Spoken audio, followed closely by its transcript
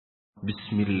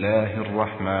بسم الله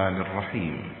الرحمن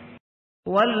الرحيم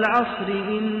والعصر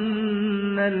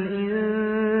إن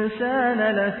الإنسان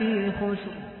لفي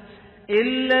خسر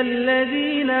إلا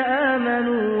الذين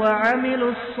آمنوا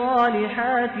وعملوا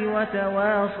الصالحات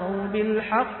وتواصوا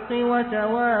بالحق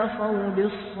وتواصوا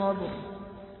بالصبر.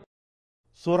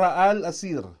 Sura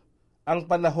Al-Asir, ang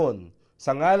panahon,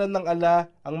 sa ngalan ng Allah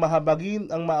ang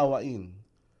mahabagin ang maawain.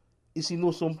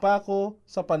 Isinusumpa ko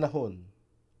sa panahon.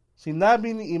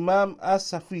 Sinabi ni Imam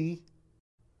As-Safi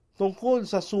tungkol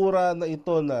sa sura na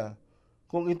ito na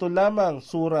kung ito lamang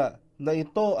sura na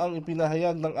ito ang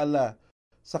ipinahayag ng Allah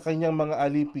sa kanyang mga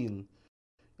alipin,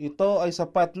 ito ay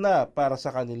sapat na para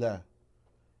sa kanila.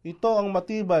 Ito ang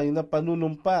matibay na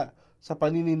panunumpa sa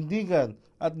paninindigan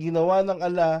at ginawa ng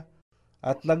Allah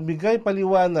at nagbigay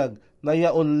paliwanag na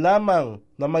yaon lamang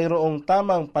na mayroong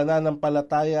tamang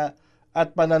pananampalataya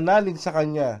at pananalig sa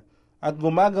Kanya at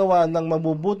gumagawa ng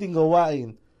mabubuting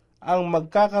gawain ang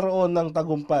magkakaroon ng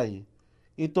tagumpay.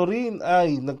 Ito rin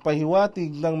ay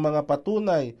nagpahiwatig ng mga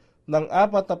patunay ng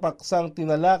 4 na paksang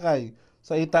tinalakay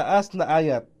sa itaas na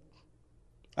ayat.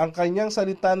 Ang kanyang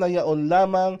salita na yaon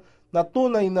lamang na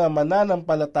tunay na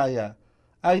mananampalataya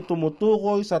ay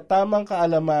tumutukoy sa tamang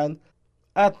kaalaman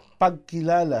at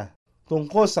pagkilala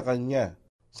tungkol sa Kanya,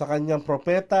 sa Kanyang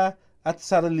propeta at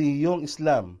sa relihiyong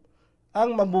Islam.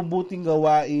 Ang mabubuting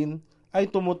gawain ay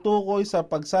tumutukoy sa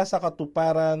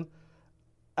pagsasakatuparan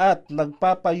at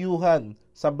nagpapayuhan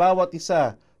sa bawat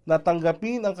isa na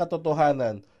tanggapin ang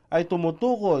katotohanan ay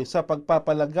tumutukoy sa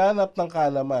pagpapalaganap ng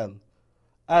kaalaman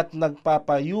at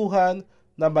nagpapayuhan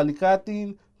na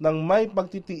balikatin ng may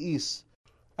pagtitiis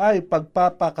ay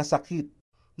pagpapakasakit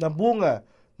na bunga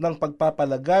ng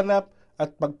pagpapalaganap at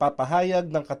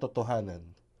pagpapahayag ng katotohanan.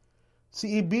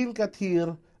 Si Ibn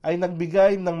Kathir ay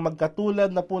nagbigay ng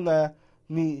magkatulad na puna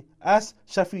ni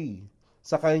As-Shafi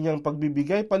sa kanyang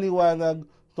pagbibigay paliwanag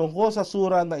tungkol sa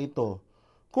sura na ito.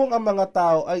 Kung ang mga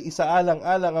tao ay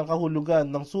isaalang-alang ang kahulugan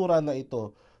ng sura na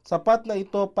ito, sapat na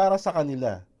ito para sa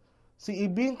kanila. Si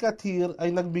Ibn Kathir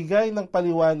ay nagbigay ng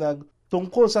paliwanag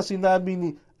tungkol sa sinabi ni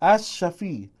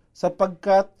As-Shafi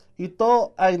sapagkat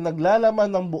ito ay naglalaman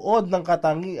ng buod ng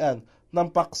katangian ng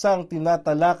paksang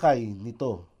tinatalakay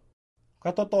nito.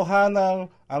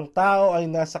 Katotohanang ang tao ay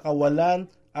nasa kawalan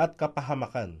at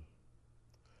kapahamakan.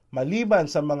 Maliban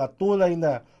sa mga tunay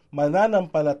na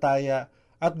mananampalataya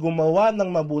at gumawa ng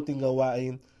mabuting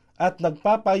gawain at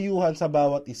nagpapayuhan sa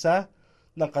bawat isa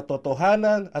ng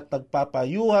katotohanan at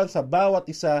nagpapayuhan sa bawat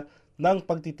isa ng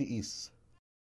pagtitiis.